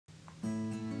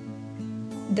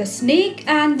The snake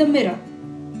and the mirror.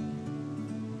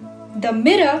 The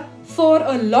mirror for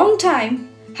a long time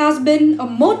has been a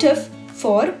motive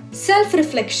for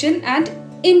self-reflection and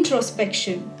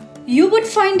introspection. You would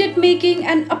find it making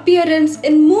an appearance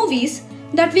in movies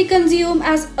that we consume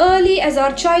as early as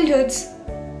our childhoods,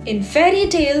 in fairy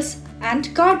tales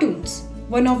and cartoons.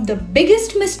 One of the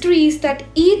biggest mysteries that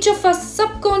each of us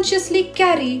subconsciously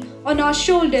carry on our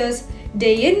shoulders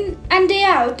day in and day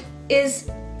out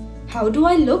is, how do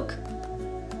I look?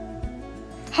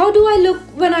 How do I look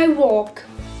when I walk?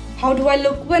 How do I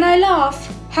look when I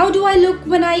laugh? How do I look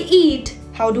when I eat?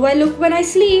 How do I look when I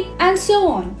sleep? And so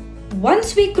on.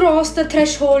 Once we cross the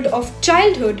threshold of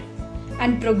childhood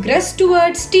and progress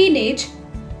towards teenage,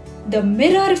 the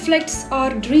mirror reflects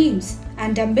our dreams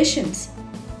and ambitions.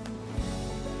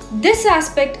 This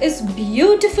aspect is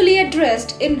beautifully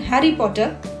addressed in Harry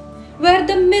Potter, where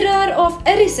the mirror of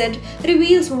Erised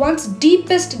reveals one's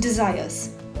deepest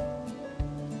desires.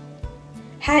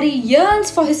 Harry yearns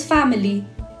for his family,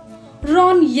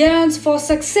 Ron yearns for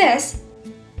success,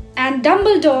 and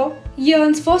Dumbledore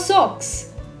yearns for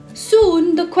socks.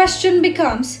 Soon the question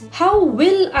becomes, how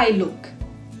will I look?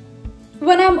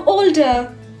 When I'm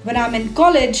older, when I'm in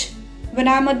college, when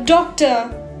I'm a doctor,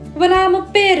 when I'm a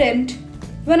parent,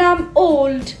 when I'm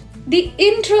old, the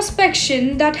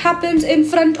introspection that happens in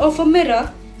front of a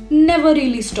mirror never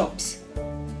really stops.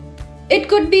 It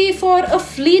could be for a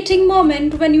fleeting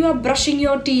moment when you are brushing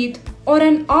your teeth, or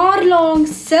an hour-long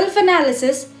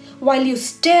self-analysis while you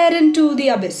stare into the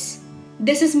abyss.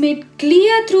 This is made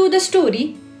clear through the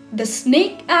story, The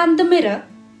Snake and the Mirror,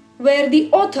 where the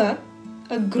author,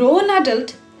 a grown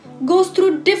adult, goes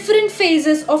through different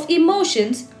phases of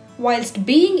emotions whilst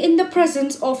being in the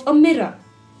presence of a mirror,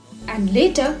 and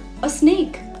later a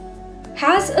snake.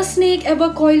 Has a snake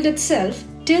ever coiled itself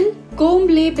till comb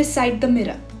lay beside the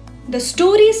mirror? The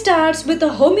story starts with a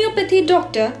homeopathy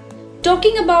doctor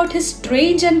talking about his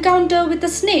strange encounter with a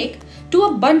snake to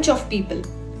a bunch of people.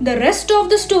 The rest of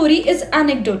the story is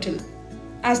anecdotal,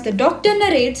 as the doctor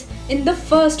narrates in the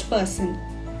first person.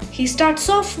 He starts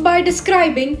off by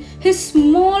describing his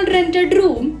small rented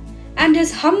room and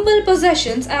his humble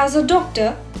possessions as a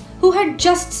doctor who had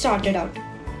just started out.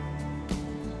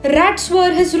 Rats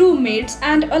were his roommates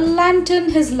and a lantern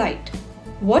his light.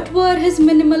 What were his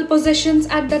minimal possessions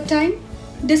at that time?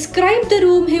 Describe the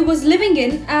room he was living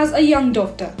in as a young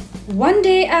doctor. One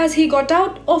day as he got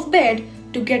out of bed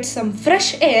to get some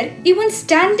fresh air, even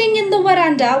standing in the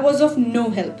veranda was of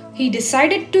no help. He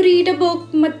decided to read a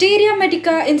book, Materia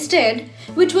Medica, instead,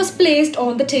 which was placed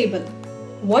on the table.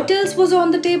 What else was on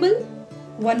the table?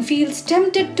 One feels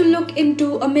tempted to look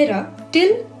into a mirror,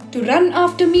 till to run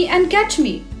after me and catch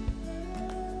me.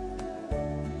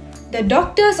 The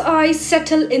doctor's eyes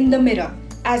settle in the mirror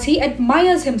as he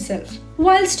admires himself.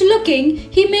 Whilst looking,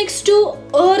 he makes two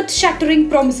earth-shattering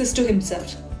promises to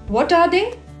himself. What are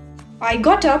they? I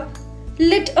got up,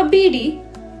 lit a beedi,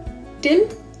 till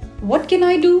what can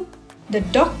I do? The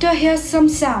doctor hears some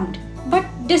sound, but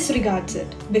disregards it.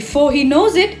 Before he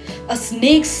knows it, a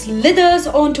snake slithers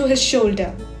onto his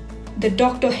shoulder. The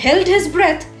doctor held his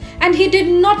breath and he did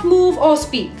not move or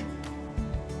speak.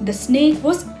 The snake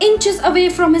was inches away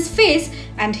from his face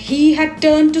and he had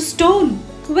turned to stone.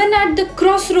 When at the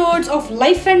crossroads of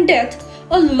life and death,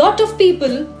 a lot of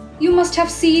people, you must have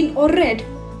seen or read,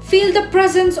 feel the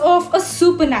presence of a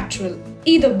supernatural,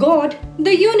 either God,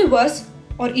 the universe,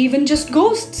 or even just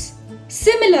ghosts.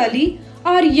 Similarly,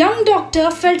 our young doctor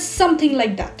felt something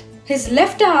like that. His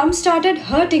left arm started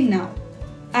hurting now,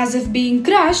 as if being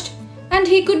crushed, and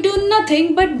he could do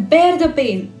nothing but bear the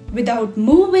pain without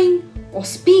moving or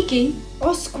speaking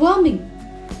or squirming.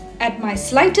 At my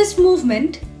slightest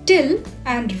movement, till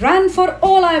and ran for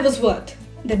all I was worth.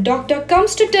 The doctor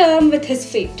comes to terms with his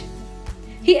fate.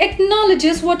 He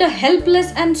acknowledges what a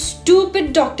helpless and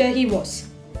stupid doctor he was.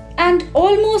 And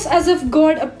almost as if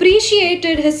God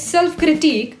appreciated his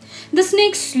self-critique, the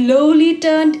snake slowly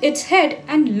turned its head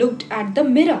and looked at the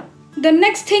mirror. The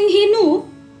next thing he knew,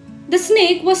 the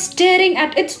snake was staring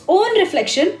at its own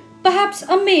reflection, perhaps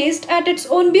amazed at its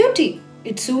own beauty.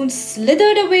 It soon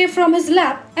slithered away from his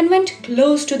lap and went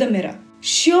close to the mirror.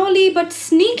 Surely but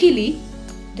sneakily,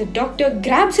 the doctor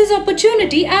grabs his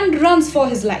opportunity and runs for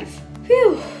his life.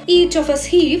 Phew! Each of us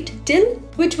heaved till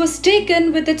which was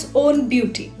taken with its own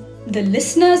beauty. The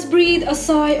listeners breathe a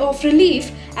sigh of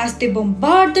relief as they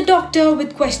bombard the doctor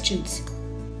with questions.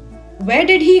 Where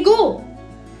did he go?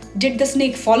 Did the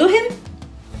snake follow him?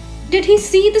 Did he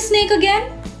see the snake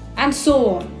again? And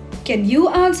so on. Can you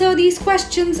answer these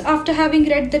questions after having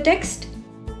read the text?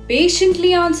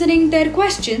 Patiently answering their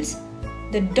questions,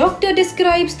 the doctor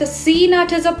describes the scene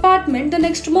at his apartment the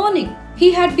next morning.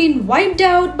 he had been wiped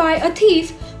out by a thief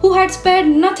who had spared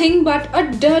nothing but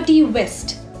a dirty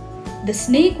vest. The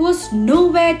snake was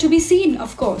nowhere to be seen,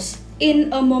 of course.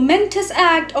 In a momentous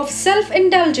act of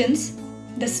self-indulgence,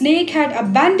 the snake had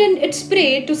abandoned its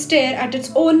prey to stare at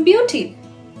its own beauty.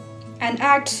 An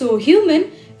act so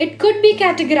human, it could be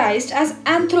categorized as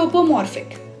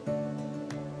anthropomorphic.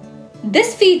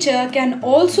 This feature can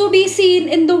also be seen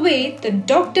in the way the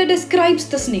doctor describes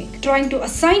the snake, trying to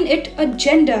assign it a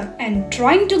gender and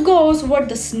trying to gauge what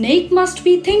the snake must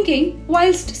be thinking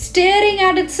whilst staring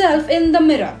at itself in the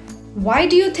mirror. Why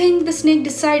do you think the snake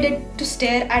decided to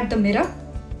stare at the mirror?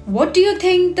 What do you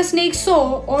think the snake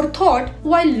saw or thought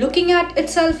while looking at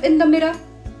itself in the mirror?